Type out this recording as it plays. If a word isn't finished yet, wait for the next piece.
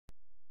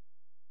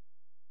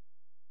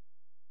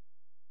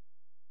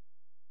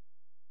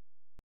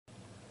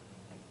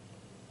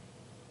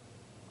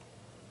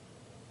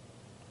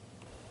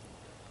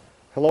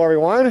Hello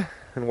everyone,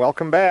 and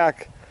welcome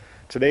back.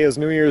 Today is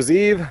New Year's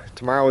Eve,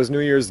 tomorrow is New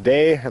Year's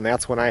Day, and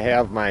that's when I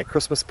have my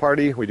Christmas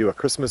party. We do a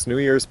Christmas New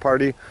Year's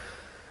party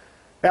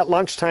at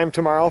lunchtime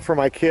tomorrow for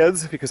my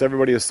kids because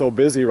everybody is so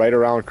busy right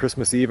around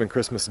Christmas Eve and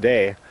Christmas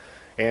Day.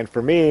 And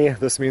for me,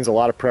 this means a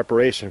lot of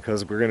preparation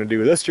because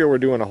this year we're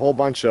doing a whole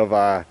bunch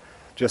of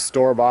just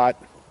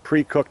store-bought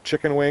pre-cooked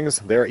chicken wings.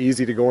 They're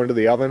easy to go into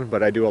the oven,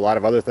 but I do a lot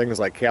of other things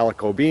like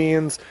calico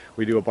beans.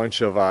 We do a bunch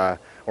of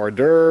hors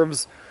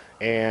d'oeuvres.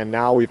 And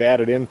now we've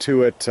added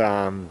into it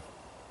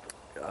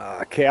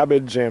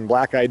cabbage and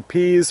black-eyed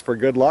peas for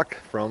good luck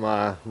from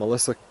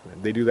Melissa.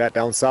 They do that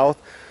down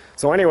south.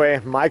 So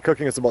anyway, my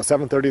cooking is about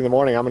 7:30 in the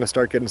morning. I'm going to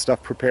start getting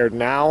stuff prepared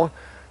now.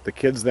 The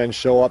kids then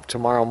show up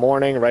tomorrow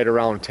morning right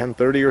around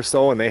 10:30 or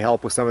so, and they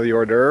help with some of the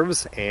hors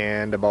d'oeuvres.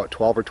 And about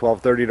 12 or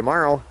 12:30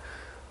 tomorrow,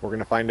 we're going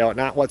to find out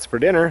not what's for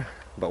dinner,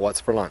 but what's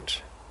for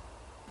lunch.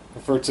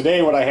 For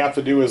today, what I have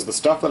to do is the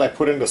stuff that I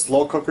put into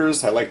slow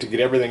cookers, I like to get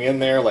everything in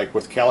there, like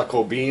with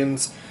calico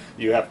beans.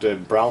 You have to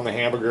brown the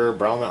hamburger,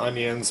 brown the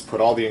onions, put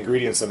all the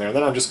ingredients in there.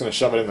 Then I'm just going to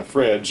shove it in the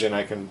fridge and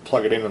I can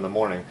plug it in the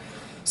morning.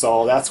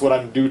 So that's what I'm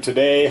going to do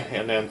today,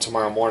 and then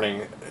tomorrow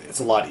morning it's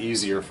a lot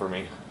easier for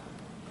me.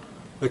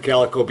 The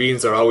calico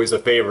beans are always a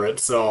favorite,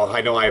 so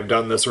I know I've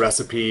done this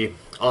recipe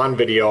on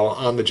video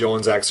on the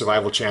Jones Act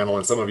Survival channel,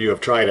 and some of you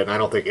have tried it, and I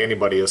don't think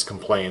anybody has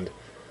complained.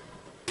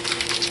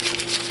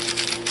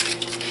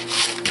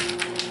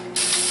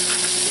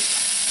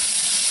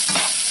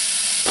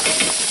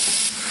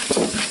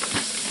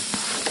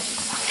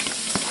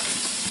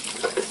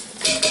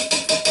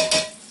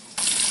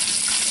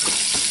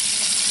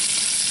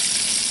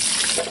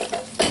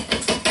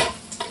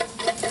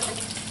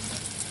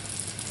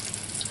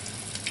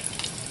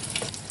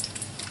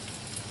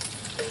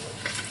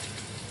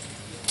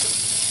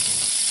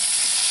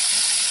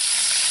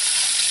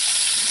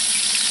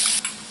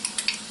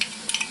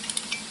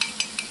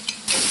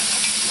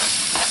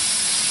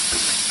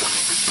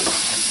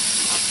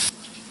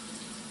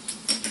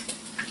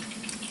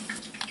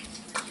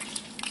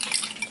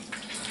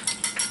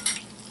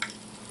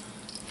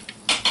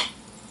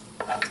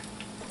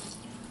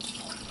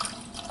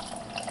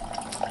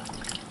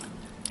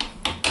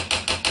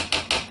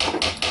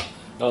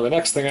 Now the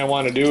next thing I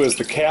want to do is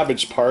the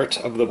cabbage part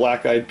of the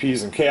black-eyed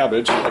peas and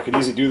cabbage. I could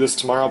easily do this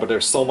tomorrow, but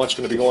there's so much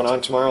going to be going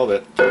on tomorrow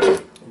that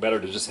better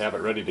to just have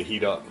it ready to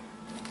heat up.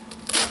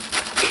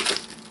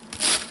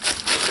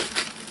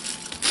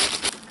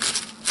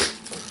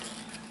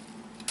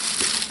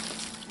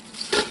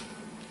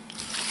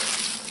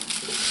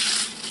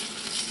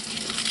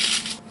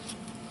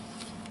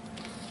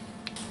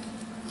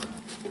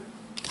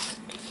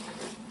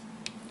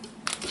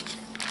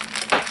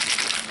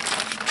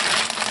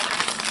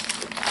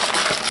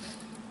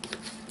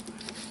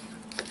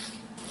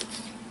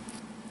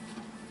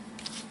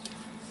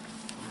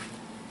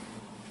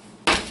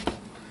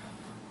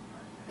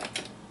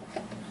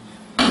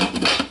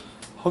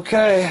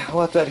 Okay, I'll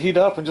let that heat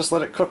up and just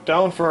let it cook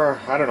down for,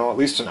 I don't know, at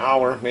least an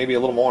hour, maybe a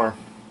little more.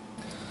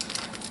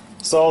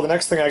 So the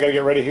next thing I gotta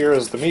get ready here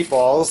is the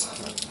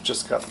meatballs.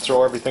 Just got to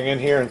throw everything in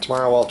here, and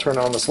tomorrow I'll turn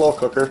on the slow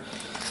cooker.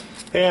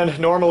 And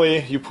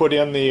normally you put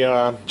in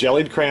the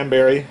jellied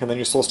cranberry, and then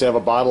you're supposed to have a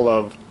bottle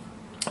of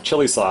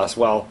chili sauce.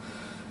 Well,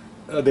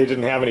 they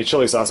didn't have any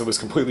chili sauce, it was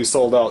completely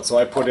sold out, so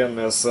I put in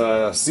this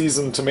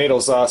seasoned tomato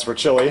sauce for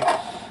chili.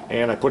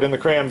 And I put in the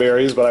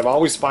cranberries, but I've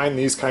always find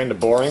these kind of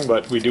boring,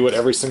 but we do it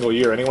every single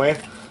year anyway.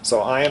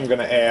 So I am going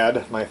to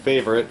add my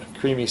favorite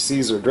creamy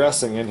Caesar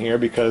dressing in here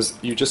because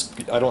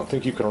I don't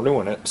think you can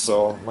ruin it,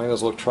 so might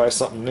as well try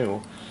something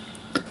new.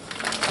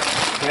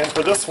 And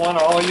for this one,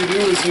 all you do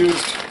is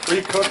use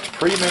pre-cooked,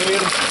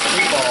 pre-made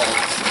meatballs.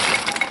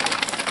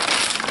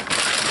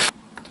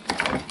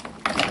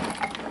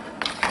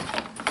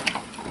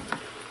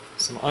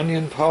 Some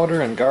onion powder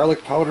and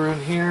garlic powder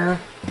in here.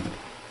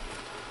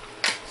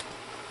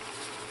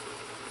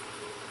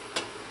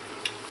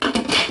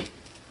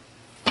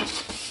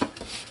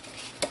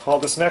 Well,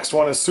 this next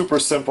one is super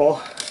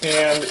simple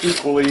and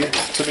equally,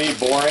 to me,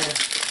 boring.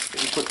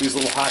 You put these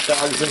little hot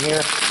dogs in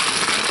here.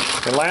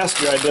 And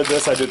last year I did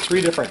this, I did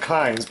 3 different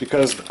kinds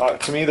because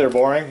to me they're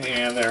boring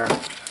and they're,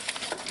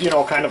 you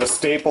know, kind of a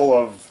staple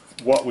of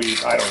what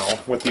I don't know,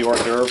 with the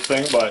hors d'oeuvre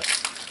thing, but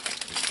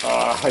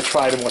I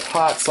tried them with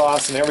hot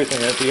sauce and everything,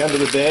 and at the end of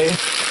the day,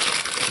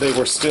 they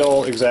were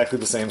still exactly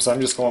the same. So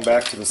I'm just going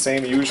back to the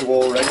same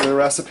usual regular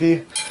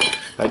recipe.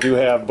 I do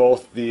have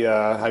both the,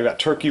 I've got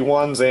turkey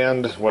ones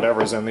and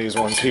whatever's in these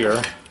ones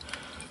here.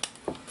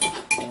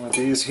 And with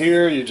these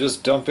here, you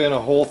just dump in a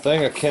whole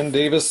thing of Ken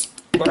Davis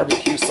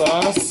barbecue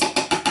sauce.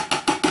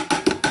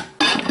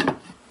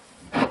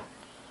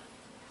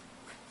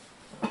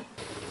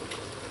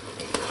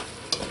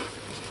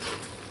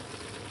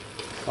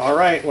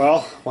 Alright,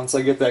 well, once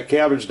I get that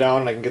cabbage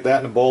down and I can get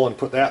that in a bowl and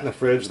put that in the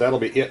fridge, that'll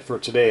be it for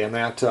today. And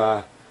that,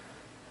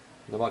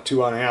 in about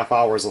 2.5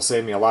 hours will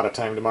save me a lot of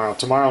time tomorrow.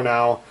 Tomorrow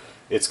now,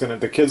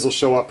 the kids will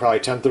show up probably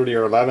 10:30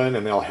 or 11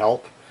 and they'll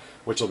help,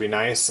 which will be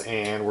nice.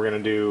 And we're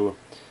going to do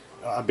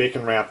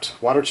bacon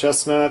wrapped water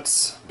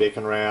chestnuts,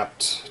 bacon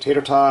wrapped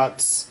tater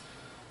tots,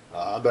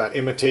 that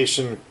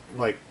imitation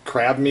like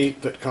crab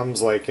meat that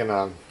comes like in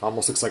a,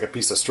 almost looks like a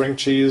piece of string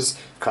cheese.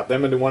 Cut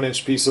them into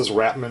 1-inch pieces,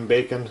 wrap them in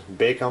bacon,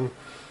 bake them.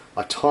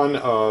 A ton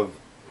of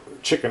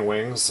chicken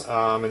wings,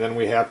 and then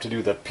we have to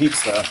do the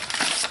pizza.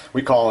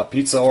 We call it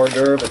pizza hors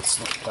d'oeuvre. It's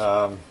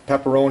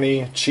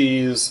pepperoni,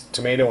 cheese,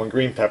 tomato, and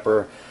green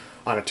pepper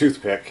on a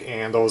toothpick,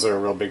 and those are a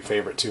real big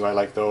favorite too. I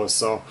like those.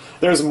 So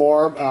there's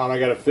more. I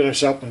got to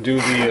finish up and do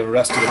the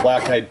rest of the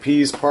black-eyed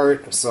peas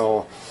part.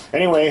 So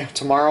anyway,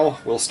 tomorrow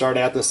we'll start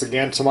at this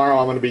again. Tomorrow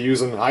I'm going to be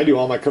using, I do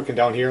all my cooking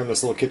down here in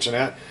this little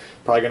kitchenette.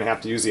 Probably going to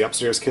have to use the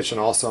upstairs kitchen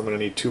also. I'm going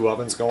to need 2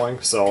 ovens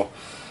going. So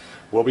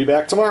we'll be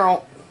back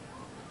tomorrow.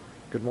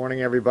 Good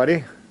morning,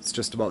 everybody. It's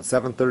just about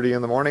 7:30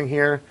 in the morning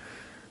here.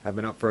 I've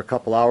been up for a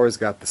couple hours,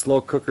 got the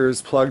slow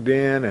cookers plugged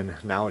in, and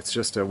now it's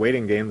just a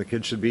waiting game. The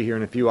kids should be here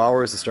in a few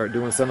hours to start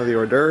doing some of the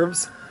hors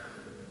d'oeuvres,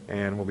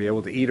 and we'll be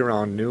able to eat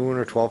around noon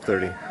or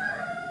 12:30.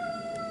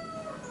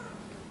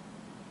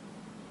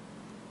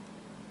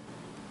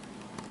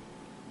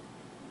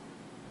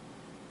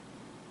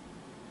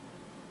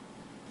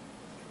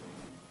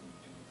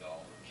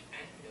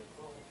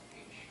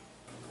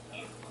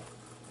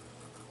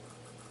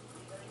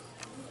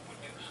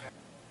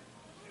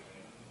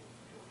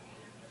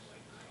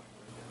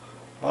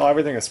 Well,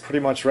 everything is pretty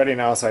much ready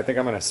now, so I think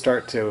I'm going to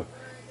start to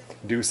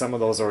do some of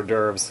those hors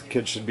d'oeuvres.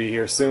 Kids should be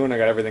here soon. I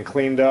got everything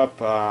cleaned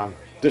up,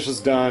 dishes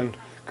done,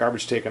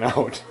 garbage taken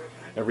out.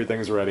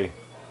 Everything's ready.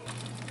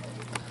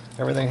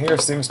 Everything here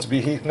seems to be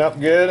heating up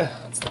good.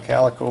 It's the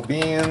calico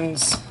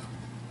beans,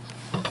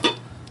 the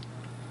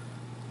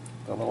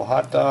little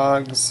hot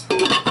dogs,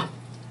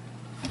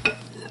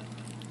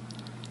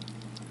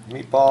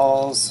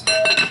 meatballs,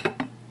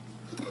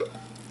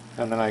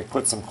 and then I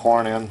put some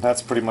corn in.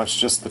 That's pretty much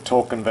just the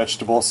token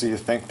vegetable, so you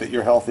think that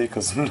you're healthy,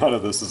 because none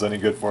of this is any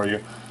good for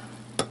you.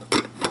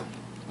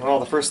 Well,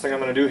 the first thing I'm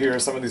going to do here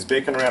is some of these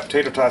bacon wrapped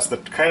tater tots.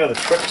 Kind of the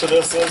trick to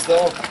this is,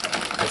 though,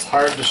 it's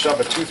hard to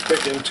shove a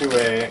toothpick into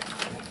a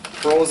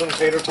frozen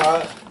tater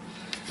tot,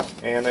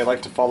 and they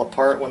like to fall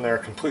apart when they're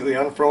completely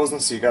unfrozen,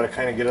 so you got to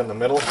kind of get in the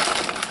middle.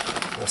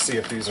 We'll see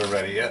if these are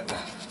ready yet.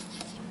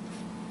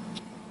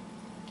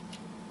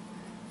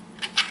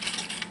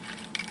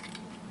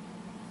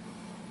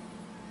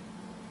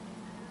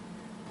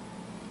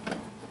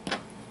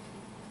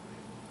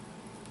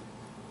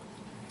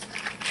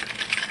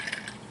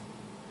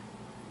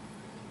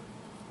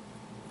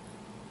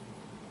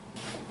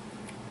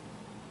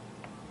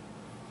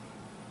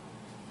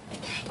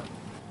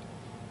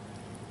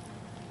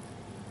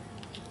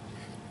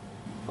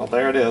 Well,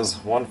 there it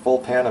is, 1 full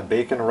pan of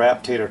bacon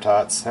wrapped tater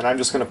tots, and I'm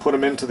just going to put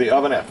them into the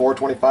oven at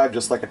 425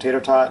 just like a tater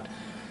tot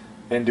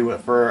and do it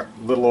for a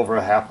little over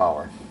a half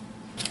hour.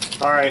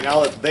 Alright,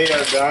 now that they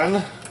are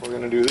done, we're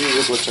going to do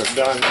these, which are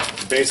done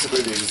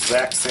basically the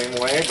exact same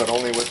way, but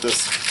only with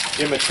this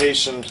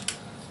imitation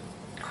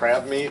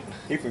crab meat.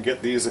 You can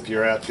get these if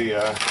you're at the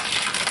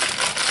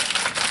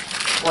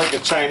like a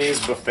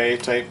Chinese buffet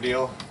type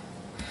deal.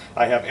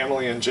 I have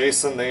Emily and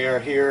Jason. They are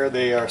here.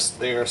 They are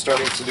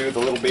starting to do the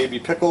little baby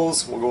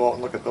pickles. We'll go out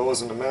and look at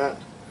those in a minute.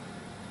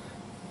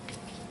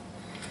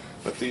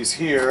 But these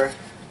here,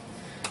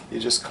 you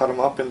just cut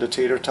them up into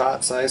tater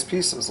tot sized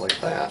pieces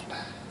like that.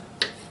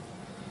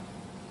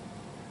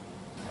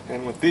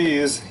 And with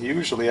these,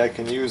 usually I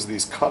can use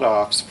these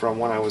cut-offs from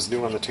when I was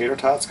doing the tater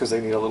tots because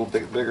they need a little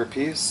bit bigger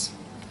piece.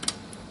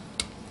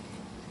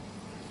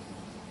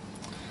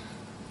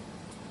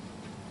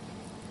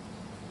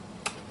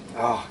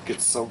 Oh, it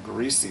gets so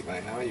greasy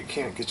by now you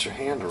can't get your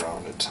hand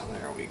around it.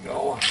 There we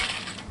go.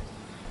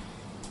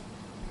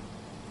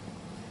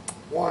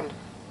 1.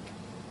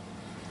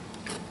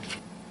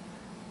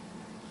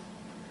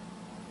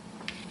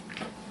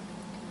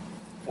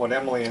 What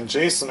Emily and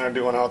Jason are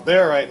doing out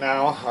there right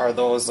now are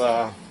those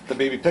the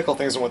baby pickle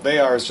things, and what they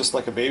are is just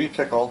like a baby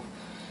pickle,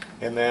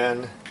 and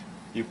then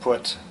you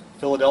put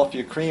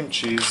Philadelphia cream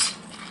cheese,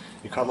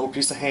 you cut a little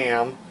piece of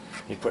ham,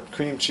 you put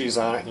cream cheese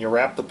on it, and you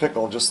wrap the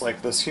pickle just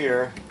like this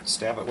here,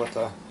 stab it with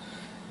a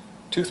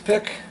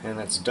toothpick, and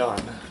it's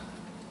done.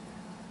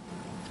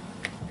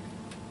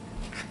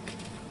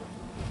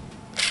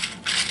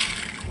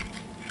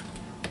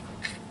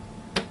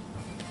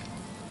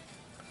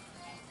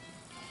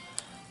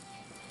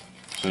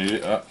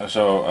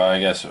 So I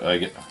guess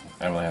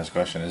Emily has a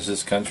question. Is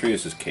this country or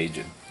is this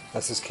Cajun?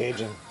 This is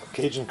Cajun.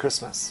 Cajun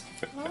Christmas.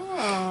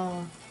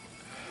 Oh.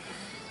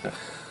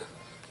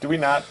 Do we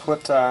not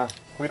put,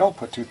 we don't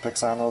put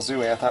toothpicks on those, do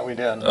we? I thought we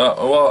did.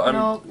 Well,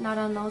 No, not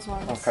on those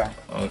ones. Okay.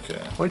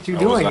 Okay. What you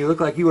doing? You look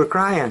like you were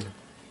crying.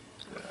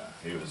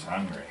 He was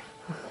hungry.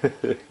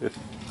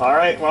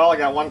 Alright, well I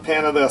got 1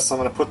 pan of this. I'm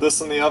going to put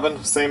this in the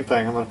oven. Same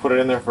thing. I'm going to put it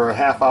in there for a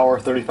half hour,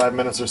 35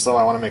 minutes or so.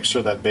 I want to make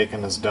sure that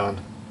bacon is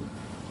done.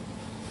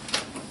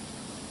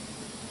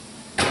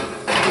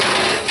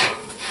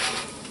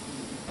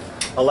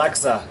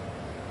 Alexa,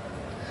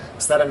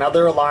 set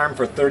another alarm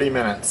for 30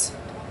 minutes.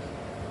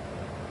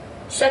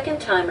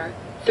 Second timer,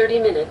 30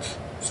 minutes,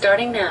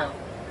 starting now.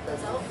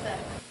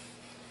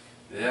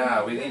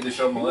 Yeah, we need to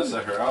show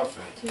Melissa her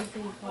outfit. 2,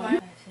 3, 4, 5,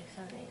 6,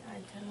 7, 8,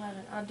 9, 10,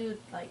 11. I'll do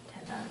like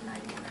 10,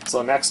 9, 10.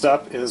 So next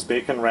up is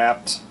bacon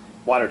wrapped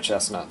water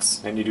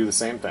chestnuts, and you do the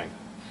same thing.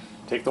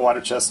 Take the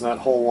water chestnut,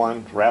 whole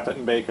one, wrap it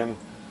in bacon,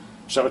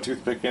 shove a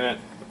toothpick in it,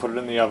 put it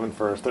in the oven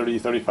for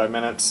 30-35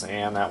 minutes,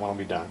 and that one will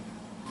be done.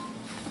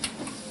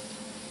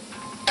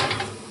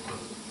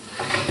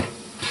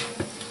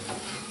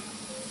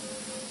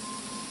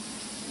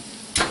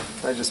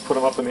 I just put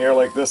them up in the air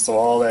like this so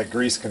all that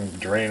grease can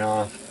drain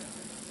off.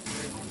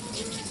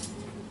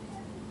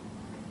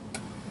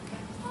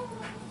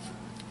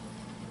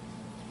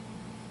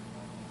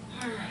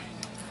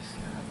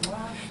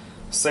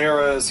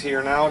 Sarah is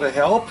here now to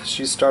help.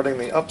 She's starting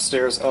the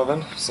upstairs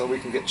oven so we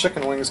can get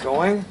chicken wings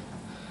going.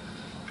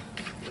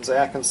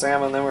 Zach and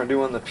Sam and them are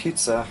doing the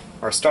pizza,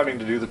 or starting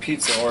to do the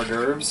pizza hors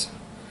d'oeuvres.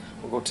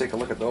 We'll go take a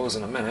look at those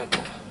in a minute.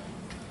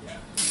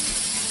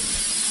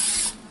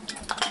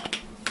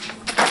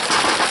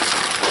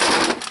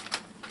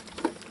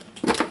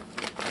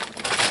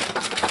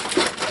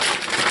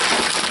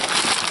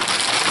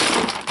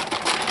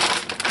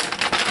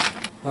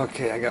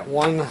 Okay, I got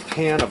one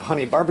pan of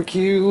honey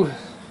barbecue.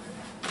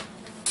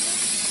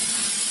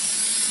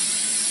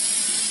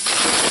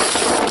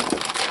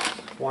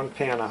 One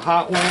pan of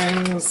hot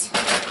wings.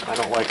 I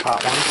don't like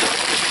hot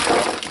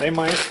ones. They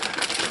might.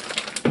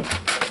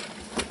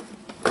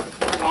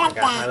 I got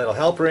my little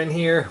helper in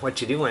here. What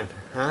you doing,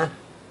 huh?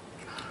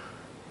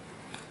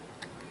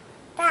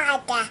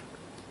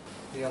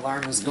 The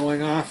alarm is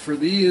going off for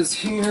these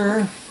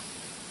here.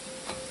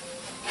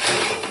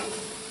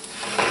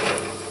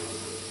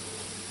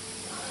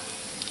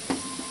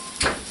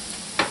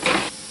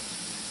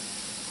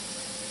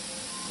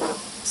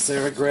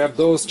 Sarah grabbed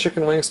those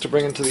chicken wings to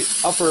bring into the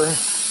upper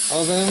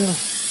oven.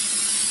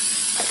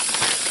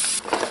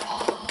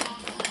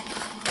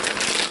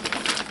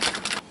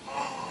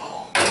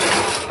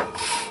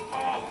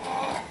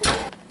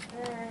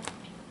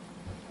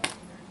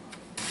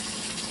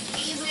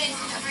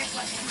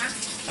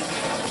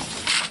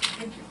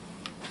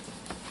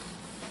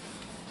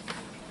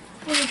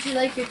 Where would you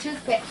like your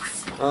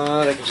toothpicks?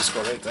 They can just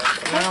go right there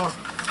for now.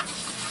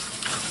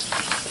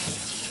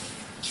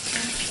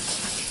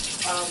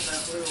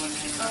 That blue one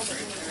hanging up right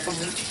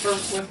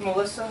there. With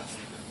Melissa,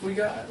 we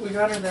got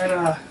her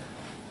that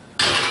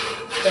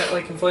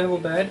like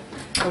inflatable bed,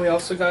 and we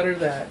also got her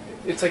that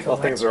it's like Well,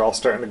 things are all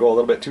starting to go a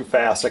little bit too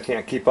fast. I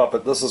can't keep up.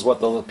 But this is what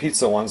the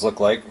pizza ones look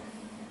like.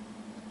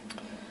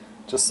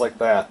 Just like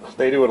that.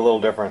 They do it a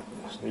little different.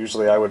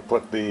 Usually I would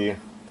put the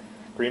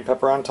green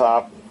pepper on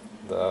top,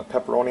 the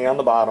pepperoni on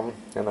the bottom,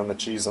 and then the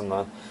cheese and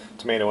the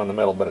tomato in the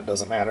middle, but it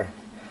doesn't matter.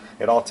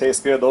 It all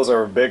tastes good. Those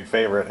are a big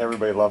favorite.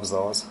 Everybody loves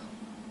those.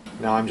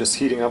 Now I'm just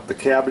heating up the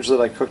cabbage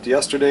that I cooked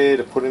yesterday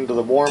to put into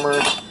the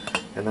warmer,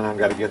 and then I've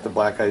got to get the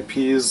black-eyed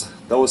peas.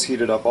 Those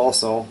heated up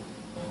also.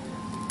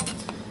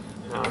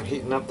 Now I'm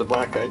heating up the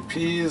black-eyed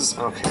peas.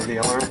 Okay, the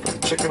alarm for the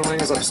chicken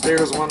wings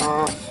upstairs went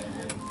off.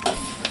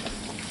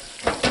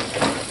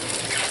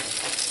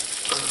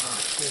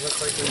 They look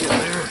like they're getting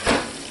there.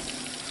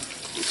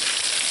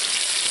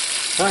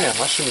 Oh yeah,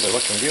 mushrooms are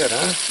looking good,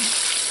 huh?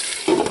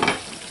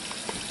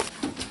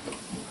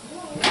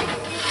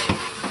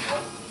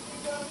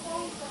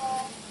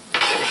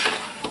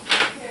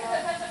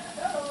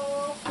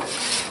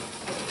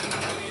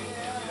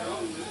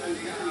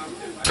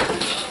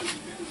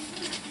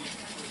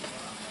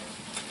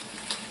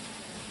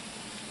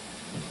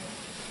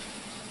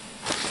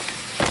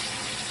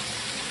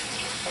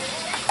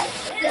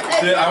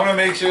 I want to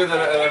make sure that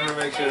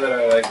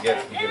I like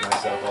get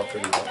myself all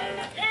pretty well.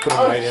 Put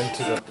them right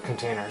into the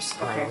containers.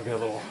 Okay. Get a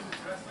little.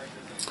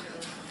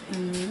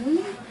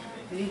 You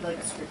need like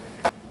a scraper.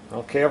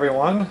 Okay,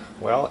 everyone.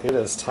 Well, it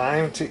is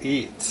time to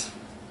eat.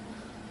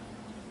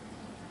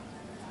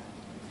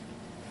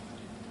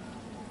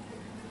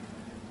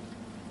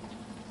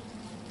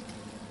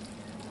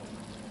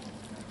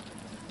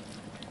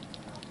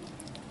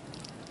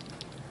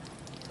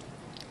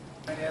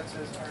 My dad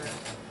says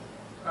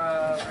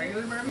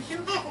regular barbecue.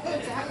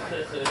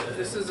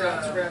 This is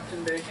wrapped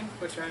in bacon,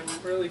 which I'm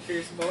really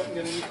curious about. I'm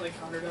gonna eat like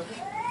 100 of it.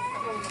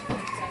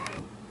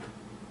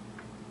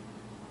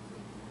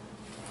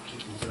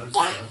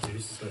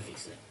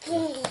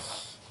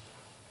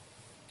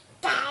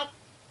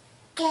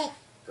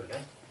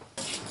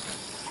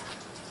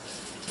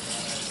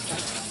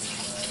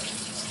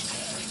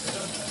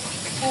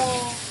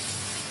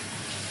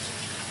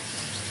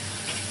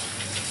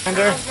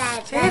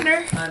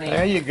 Xander, honey.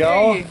 There you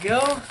go. There you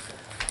go.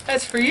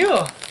 That's for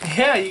you.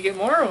 Yeah, you get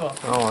more of them.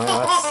 Oh,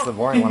 yeah, that's the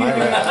boring one I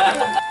read.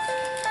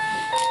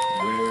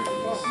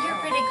 You're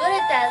pretty good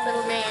at that,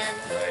 little man.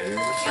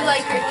 You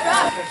like your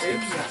truck.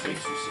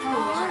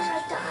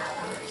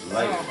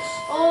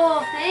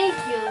 Oh, thank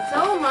you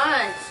so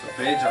much.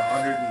 Page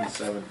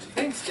 117.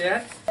 Thanks,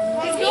 Dad.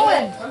 How you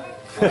doing?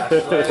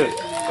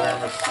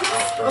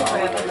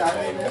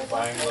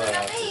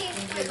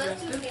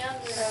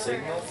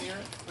 Signal.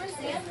 Where's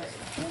the other?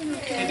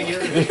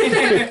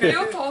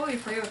 He'll totally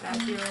play with that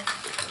too.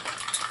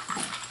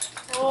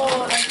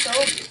 Oh, that's so.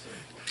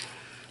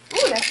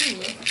 Ooh, that's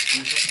me.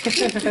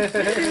 Okay,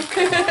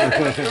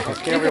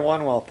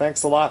 everyone. Well,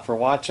 thanks a lot for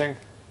watching.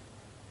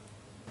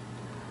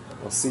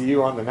 We'll see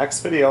you on the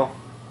next video.